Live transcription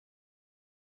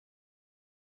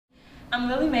I'm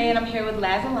Lily Mae, and I'm here with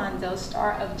Laz Alonso,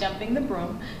 star of Jumping the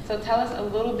Broom. So tell us a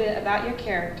little bit about your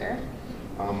character.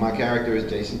 My character is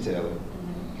Jason Taylor.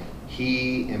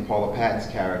 He and Paula Patton's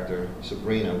character,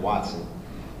 Sabrina Watson,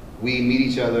 we meet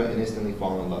each other and instantly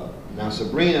fall in love. Now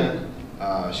Sabrina,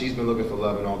 she's been looking for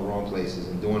love in all the wrong places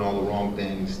and doing all the wrong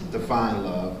things to find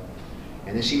love.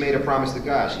 And then she made a promise to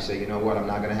God. She said, you know what, I'm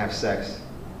not going to have sex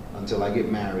until I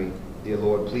get married. Dear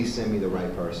Lord, please send me the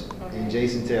right person. Okay. And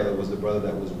Jason Taylor was the brother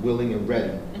that was willing and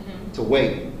ready to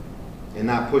wait and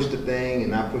not push the thing and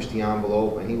not push the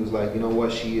envelope. And he was like, you know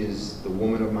what, she is the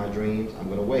woman of my dreams. I'm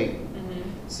going to wait.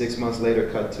 6 months later,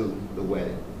 cut to the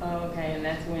wedding. Oh, okay, and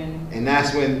that's when... And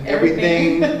that's when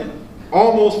everything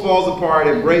almost falls apart.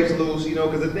 It breaks loose, you know,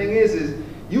 because the thing is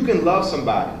you can love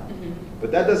somebody,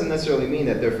 but that doesn't necessarily mean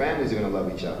that their families are going to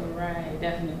love each other. Right,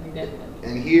 definitely, definitely.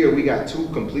 And here we got two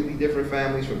completely different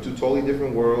families from two totally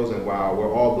different worlds, and while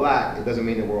we're all black, it doesn't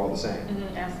mean that we're all the same.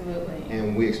 Absolutely.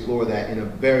 And we explore that in a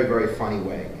very, very funny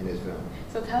way in this film.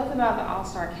 So tell us about the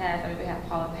all-star cast. I mean, we have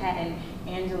Paula Patton,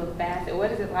 Angela Bassett.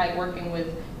 What is it like working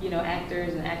with, you know,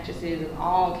 actors and actresses of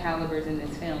all calibers in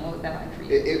this film? What was that like for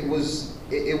you? It was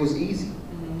easy.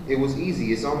 It was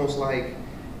easy. It's almost like,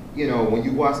 you know, when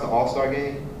you watch the all-star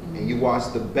game, and you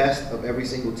watch the best of every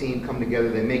single team come together,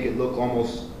 they make it look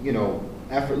almost, you know,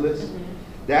 effortless.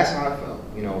 That's how I felt.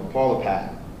 You know, Paula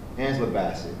Patton, Angela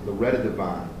Bassett, Loretta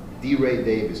Devine, D. Ray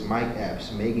Davis, Mike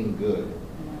Epps, Megan Good,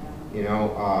 you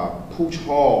know, Pooch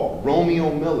Hall,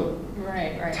 Romeo Miller,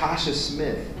 Tasha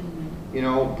Smith, you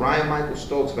know, Brian Michael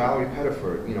Stokes, Valerie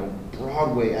Pettiford, you know,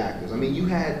 Broadway actors. I mean, you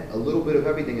had a little bit of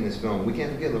everything in this film. We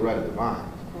can't forget Loretta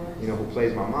Devine, you know, who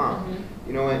plays my mom.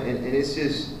 You know, and it's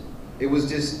just, it was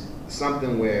just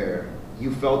something where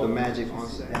you felt the magic on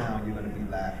set. Down, you're going to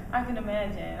be laughing. I can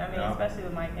imagine. I mean, especially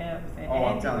with Mike Epps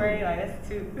and D. Ray, like that's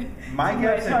two. Mike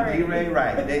Epps and D. Ray,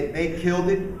 right? They killed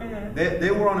it.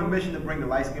 They were on a mission to bring the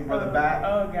light-skinned brother back.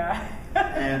 Oh God.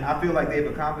 And I feel like they've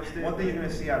accomplished it. One thing you're going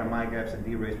to see out of Mike Epps and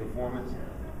D. Ray's performance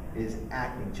is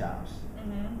acting chops.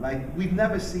 Like, we've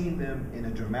never seen them in a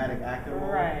dramatic acting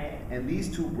role. And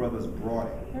these two brothers brought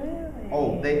it. Really?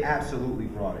 Oh, they absolutely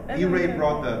brought it. D. Ray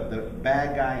brought the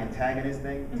bad guy antagonist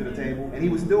thing to the table, and he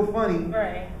was still funny.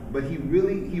 But he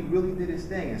really did his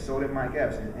thing, and so did Mike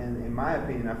Epps. And in my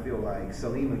opinion, I feel like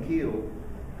Salim Akil,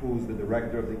 who's the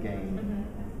director of the game,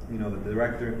 you know, the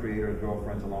director and creator of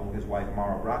Girlfriends, along with his wife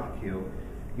Mara Brock Akil,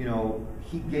 you know,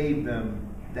 he gave them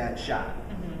that shot.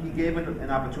 He gave them an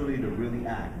opportunity to really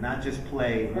act, not just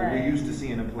play what we're used to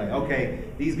seeing them play. Okay,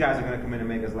 these guys are going to come in and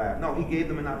make us laugh. No, he gave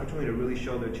them an opportunity to really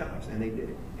show their chops, and they did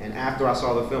it. And after I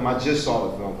saw the film, I just saw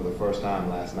the film for the first time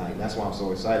last night. That's why I'm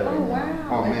so excited right now. Wow.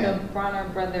 Oh, man. At the Bronner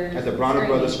Brothers At the Bronner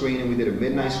Brothers screening, we did a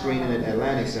midnight screening at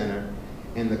Atlantic Center,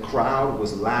 and the crowd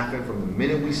was laughing from the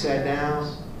minute we sat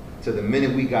down to the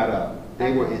minute we got up.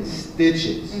 They were in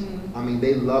stitches. I mean,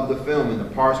 they loved the film, and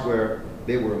the parts where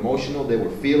they were emotional, they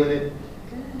were feeling it.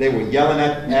 They were yelling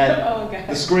at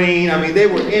the screen. I mean, they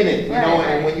were in it, you know.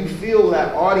 And when you feel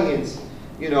that audience,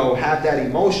 you know, have that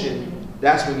emotion,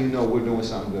 that's when you know we're doing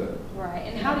something good. Right.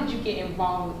 And how did you get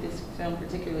involved with this film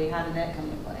particularly? How did that come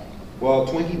to play? Well,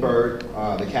 Twinkie Bird,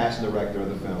 the casting director of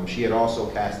the film, she had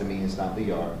also casted me in Stop the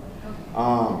Yard.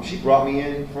 She brought me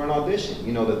in for an audition.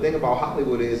 You know, the thing about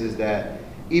Hollywood is that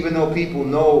even though people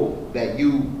know that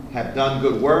you have done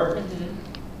good work,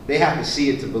 they have to see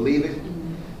it to believe it.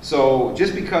 So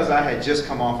just because I had just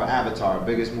come off of Avatar,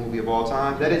 biggest movie of all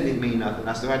time, that didn't mean nothing.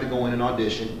 I still had to go in and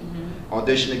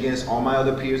audition against all my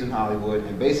other peers in Hollywood,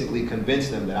 and basically convince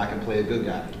them that I can play a good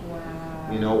guy.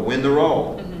 You know, win the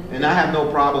role. And I have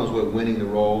no problems with winning the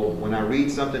role. When I read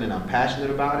something and I'm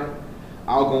passionate about it,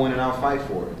 I'll go in and I'll fight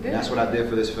for it. And that's what I did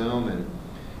for this film. And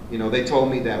you know, they told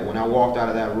me that when I walked out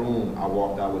of that room, I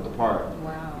walked out with the part.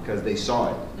 Because they saw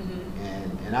it.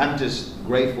 And I'm just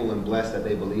grateful and blessed that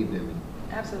they believed in me.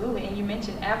 Absolutely. And you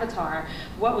mentioned Avatar.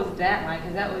 What was that like?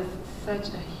 Because that was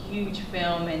such a huge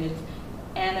film, and it's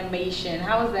animation.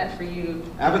 How was that for you?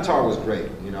 Avatar was great.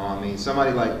 You know, I mean,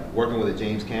 somebody like working with a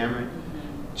James Cameron,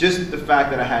 just the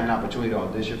fact that I had an opportunity to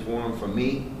audition for him, for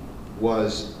me,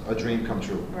 was a dream come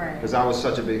true. Because I was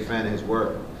such a big fan of his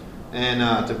work.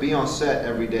 And to be on set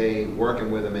every day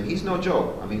working with him, and he's no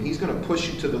joke. I mean, he's going to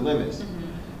push you to the limits.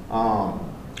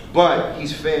 But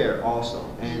he's fair also,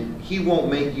 and he won't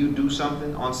make you do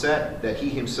something on set that he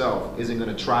himself isn't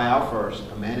going to try out first.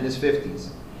 A man in his 50s.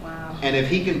 And if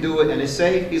he can do it and it's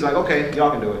safe, he's like, okay,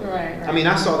 y'all can do it. I mean,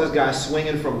 I saw this guy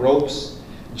swinging from ropes,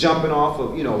 jumping off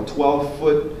of, you know,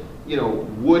 12-foot, you know,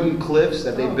 wooden cliffs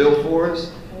that they built for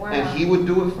us. And he would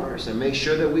do it first and make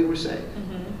sure that we were safe.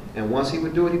 And once he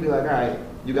would do it, he'd be like, all right,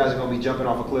 you guys are going to be jumping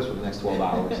off a cliff for the next 12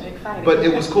 hours. Exciting. But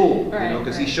it was cool, Right, you know,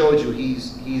 because right. he showed you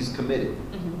he's committed.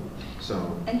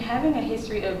 So. And having a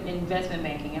history of investment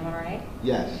banking, am I right?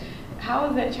 Yes. How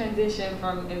was that transition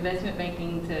from investment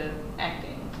banking to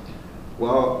acting?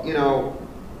 Well, you know,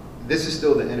 this is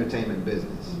still the entertainment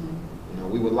business. You know,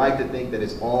 we would like to think that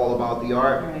it's all about the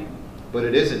art, Right. but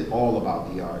it isn't all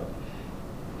about the art.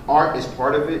 Art is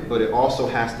part of it, but it also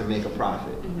has to make a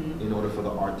profit in order for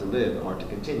the art to live, the art to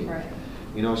continue. Right.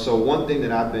 You know, so one thing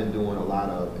that I've been doing a lot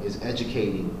of is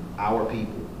educating our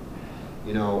people.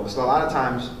 You know, so a lot of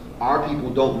times our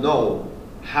people don't know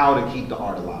how to keep the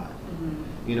art alive.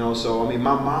 You know, so I mean,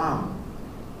 my mom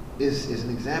is an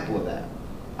example of that.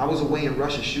 I was away in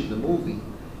Russia shooting a movie,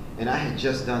 and I had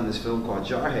just done this film called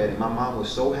Jarhead, and my mom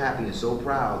was so happy and so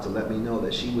proud to let me know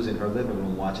that she was in her living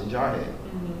room watching Jarhead.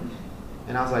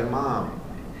 And I was like, Mom,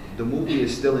 the movie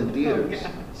is still in theaters.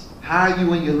 Oh, How are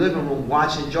you in your living room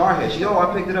watching Jarhead? She, oh,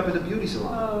 I picked it up at the beauty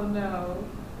salon. Oh no.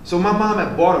 So my mom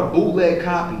had bought a bootleg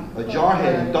copy of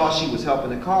Jarhead and thought she was helping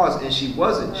the cause, and she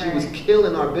wasn't. She was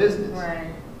killing our business.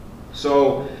 Right.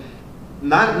 So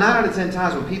 9 out of 10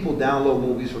 times when people download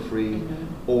movies for free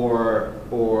or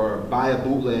buy a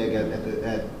bootleg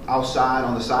at outside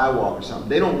on the sidewalk or something,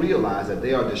 they don't realize that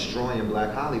they are destroying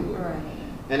Black Hollywood. Right.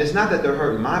 And it's not that they're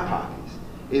hurting my pockets,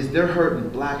 it's they're hurting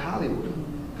Black Hollywood.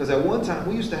 Because at one time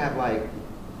we used to have like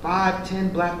 5,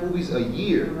 10 black movies a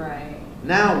year. Right.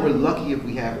 Now we're lucky if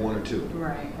we have 1 or 2.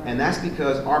 Right. And that's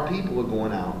because our people are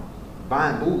going out,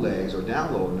 buying bootlegs or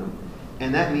downloading them.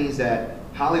 And that means that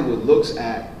Hollywood looks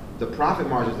at the profit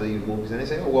margins of these movies and they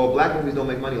say, oh, well, black movies don't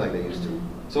make money like they used to.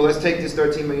 So let's take this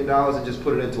 $13 million and just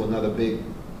put it into another big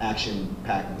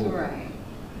action-packed movie. Right.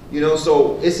 You know,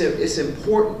 so it's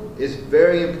important, it's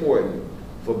very important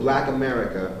for Black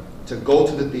America to go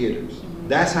to the theaters.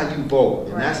 That's how you vote,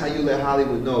 and that's how you let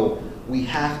Hollywood know we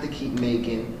have to keep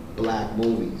making black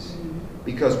movies.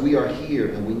 Because we are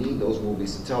here and we need those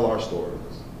movies to tell our stories.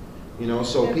 You know,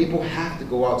 so people have to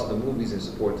go out to the movies and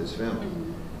support this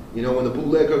film. You know, when the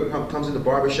bootlegger comes in the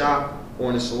barbershop or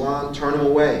in the salon, turn them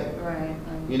away. Right.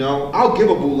 You know, I'll give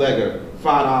a bootlegger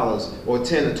 $5 or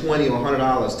 $10 or $20 or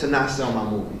 $100 to not sell my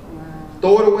movie.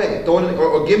 Throw it away,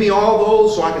 or give me all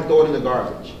those so I can throw it in the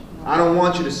garbage. I don't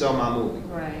want you to sell my movie.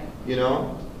 Right. You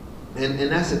know, and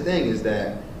that's the thing, is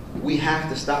that we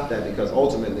have to stop that, because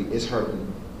ultimately it's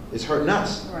hurting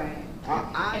us. Right.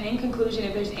 And in conclusion,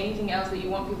 if there's anything else that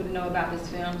you want people to know about this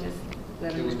film, just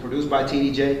let It them was know. produced by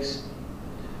T.D. Jakes,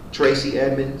 Tracy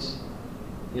Edmonds,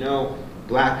 you know,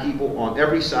 black people on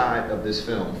every side of this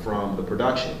film, from the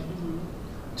production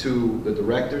to the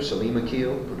director, Salim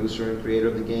Akil, producer and creator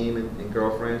of the game and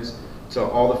Girlfriends, to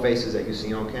all the faces that you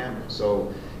see on camera.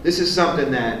 So this is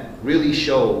something that really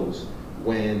shows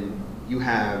when you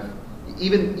have,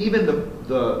 even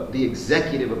the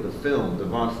executive of the film,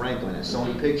 Devon Franklin at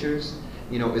Sony Pictures,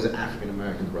 you know, is an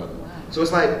African-American brother. Wow. So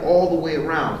it's like all the way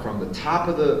around, from the top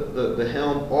of the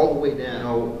helm all the way down. You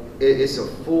know, it's a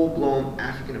full-blown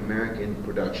African-American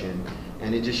production,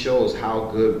 and it just shows how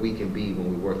good we can be when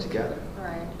we work together.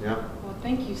 Right. Yeah. Well,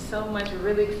 thank you so much. We're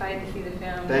really excited to see the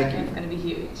film. Thank you. It's going to be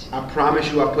huge. I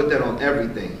promise you, I put that on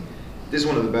everything. This is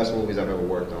one of the best movies I've ever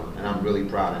worked on, and I'm really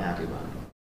proud and happy about it.